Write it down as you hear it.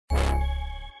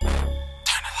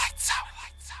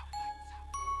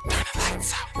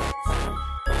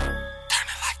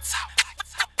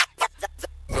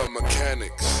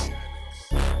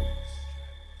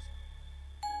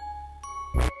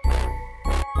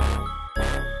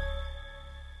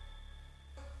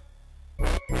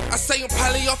say I'm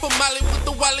probably off of Molly with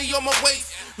the Wally on my waist.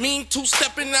 Mean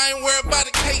two-stepping, I ain't worried about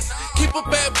a case. Keep a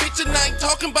bad bitch and I ain't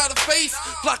talking about her face.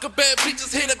 Flock of bad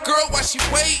bitches hit a girl while she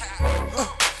wait.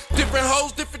 Different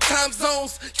hoes, different time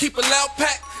zones. Keep a loud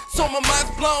pack, so my mind's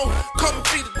blown. Call me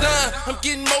feet of dime, I'm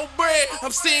getting more bread.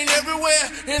 I'm seeing everywhere,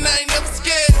 and I ain't never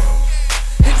scared.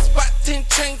 Hit the spot, 10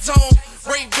 chains on.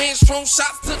 Ray-Ban strong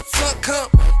shots till the sun come.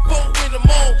 4 in the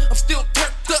morning, I'm still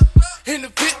turfed up. In the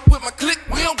pit with my clique,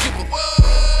 we don't give a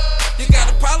fuck. You got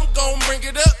a problem, gon' bring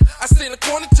it up. I stand a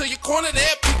corner till your corner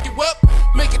there, pick you up.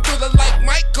 Make it through the like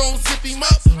Mike, gon' zip him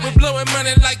up. We're blowing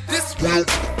money like this. Yeah,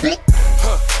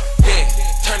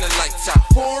 turn the lights out.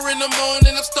 4 in the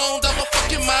morning, I'm stoned out my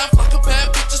fucking mind. Fuck a bad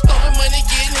bitches, throwing money,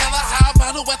 getting hella high.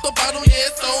 Bottle after bottle,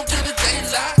 yeah, it's on to the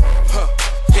daylight.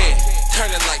 Yeah, turn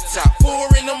the lights out.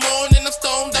 4 in the morning, I'm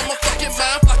stoned out my fucking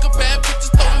mind. Fuck a bad bitches,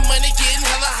 throwing money, getting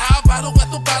hella high. Bottle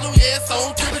after bottle, yeah, it's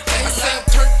on to the daylight. I say I'm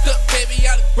turned up, baby,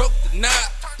 I done broke the knob.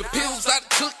 The pills I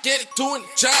done took, get it doing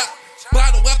the job.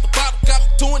 Bottle after bottle, got me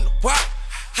doing the wop.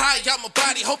 High out my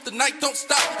body, hope the night don't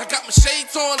stop. I got my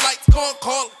shades on, lights gone,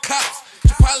 call the cops.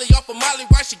 She probably off of Molly,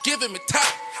 why she giving me top?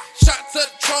 Shots of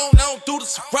the Tron, I don't do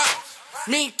this for rock.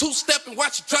 Mean two-stepping,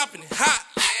 watch you dropping it hot.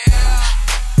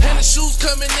 And the shoes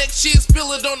coming next year,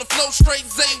 spill it on the floor, straight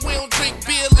Zay. We don't drink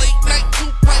beer, late night, 2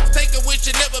 pints, take it with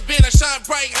you, never been. I shine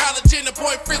bright, halogen, the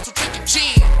boyfriends will drink a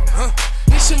gin.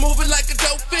 This shit moving like a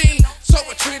dope fiend, so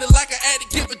I treat her like an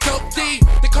addict, give a dope D.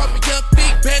 They call me Young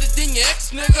Big, better than your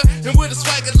ex, nigga. And with a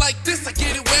swagger like this, I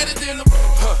get it wetter than them.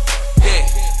 Yeah,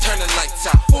 turn the lights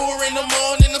out. 4 in the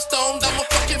morning, I'm stoned out my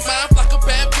fucking mind. Flock of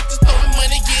bad bitches, throwing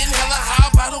money, getting hella high.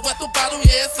 Bottle after bottle,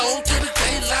 yeah, it's on to the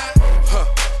daylight.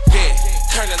 Yeah,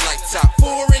 turn the lights out.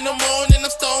 4 in the morning,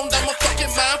 I'm stoned out my fucking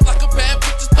mind. Flock of bad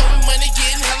bitches, throwing money,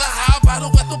 getting hella high.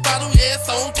 Bottle after bottle, yeah, it's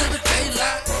on to the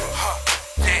daylight.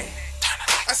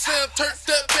 I say I'm turned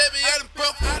up, baby, I done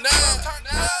broke the knob.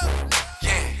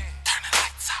 Yeah, turn the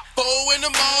lights out. 4 in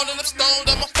the morning, I'm stoned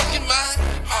out my fucking mind.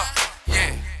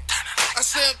 Yeah, turn the lights out. I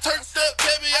say I'm turned up,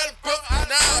 baby, I done broke the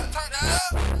knob.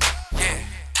 Yeah,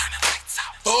 turn the lights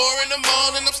out. 4 in the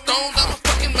morning, I'm stoned out my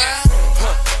fucking mind.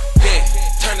 Yeah,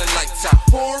 turn the lights out.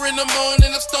 4 in the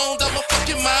morning, I'm stoned out my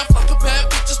fucking mind. Fuck a bad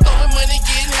bitches, throwing money,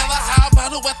 getting hella high.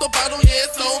 Bottle after bottle, yeah,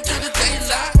 it's on to the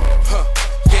daylight.